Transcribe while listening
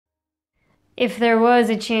if there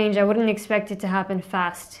was a change, I wouldn't expect it to happen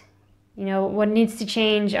fast. You know, what needs to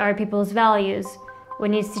change are people's values.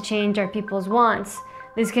 What needs to change are people's wants.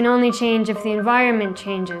 This can only change if the environment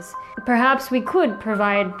changes. Perhaps we could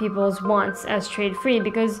provide people's wants as trade-free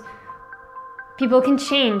because people can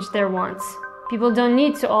change their wants. People don't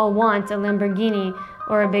need to all want a Lamborghini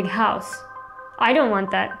or a big house. I don't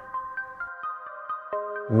want that.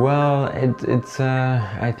 Well,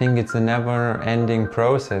 I think it's a never-ending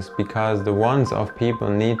process because the wants of people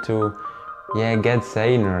need to get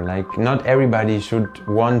saner. Like, not everybody should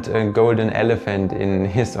want a golden elephant in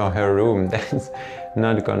his or her room. That's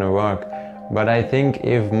not gonna work. But I think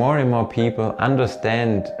if more and more people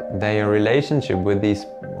understand their relationship with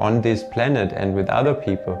on this planet and with other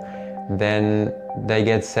people, then they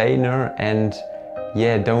get saner and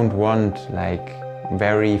don't want like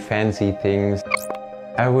very fancy things.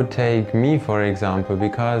 I would take me for example,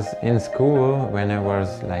 because in school when I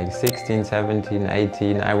was like 16, 17,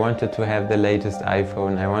 18, I wanted to have the latest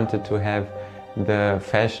iPhone, I wanted to have the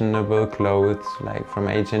fashionable clothes like from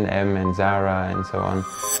H&M and Zara and so on.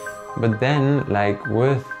 But then, like,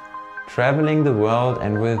 with traveling the world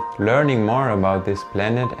and with learning more about this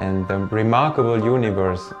planet and the remarkable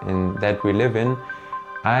universe that we live in,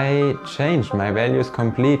 I changed my values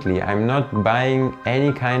completely. I'm not buying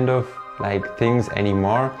any kind of like things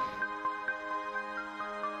anymore.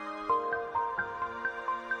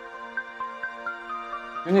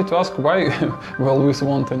 You need to ask why we always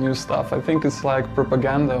want a new stuff. I think it's like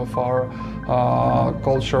propaganda of our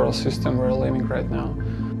cultural system we're living right now.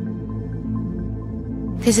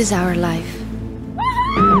 This is our life.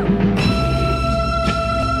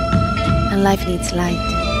 And life needs light.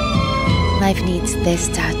 Life needs this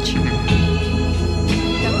touch.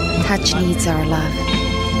 Touch needs our love.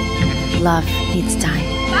 Love needs time.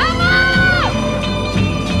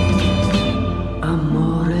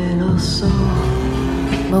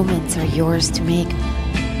 Moments are yours to make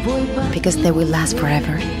because they will last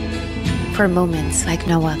forever. For moments like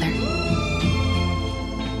no other.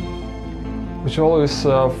 Which always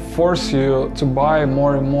force you to buy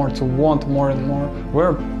more and more, to want more and more.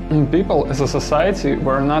 We're people as a society,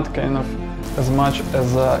 we're not kind of as much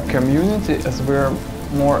as a community as we're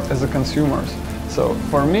more as a consumers. So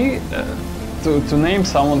for me, to name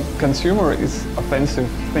someone consumer is offensive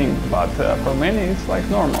thing, but for many it's like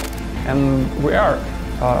normal. And we are.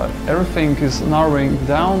 Everything is narrowing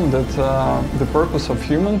down that the purpose of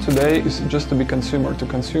human today is just to be consumer, to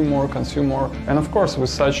consume more. And of course, with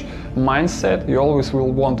such mindset, you always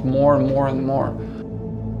will want more and more and more.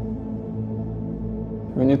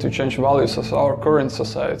 We need to change values as our current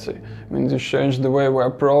society. We need to change the way we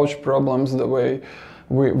approach problems, the way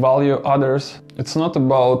we value others. It's not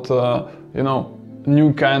about,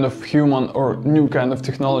 new kind of human or new kind of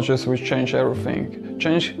technologies which change everything.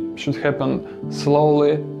 Change should happen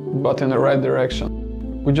slowly, but in the right direction.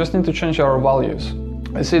 We just need to change our values.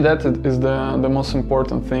 I see that it is the most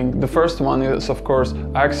important thing. The first one is, of course,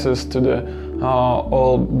 access to the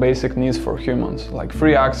all basic needs for humans, like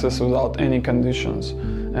free access without any conditions.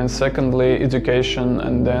 And secondly, education,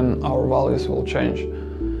 and then our values will change.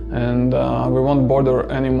 And we won't bother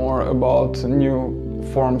anymore about new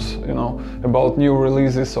forms, about new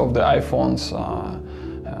releases of the iPhones.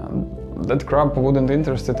 That crap wouldn't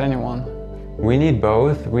interest anyone. We need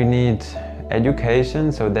both. We need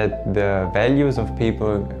education so that the values of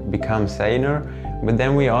people become saner, but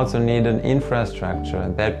then we also need an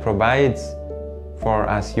infrastructure that provides for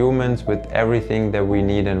us humans with everything that we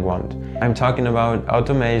need and want. I'm talking about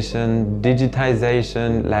automation,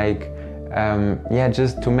 digitization, like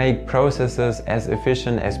just to make processes as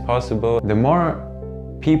efficient as possible. The more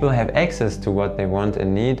people have access to what they want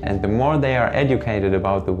and need, and the more they are educated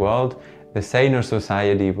about the world, the saner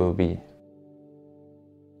society will be.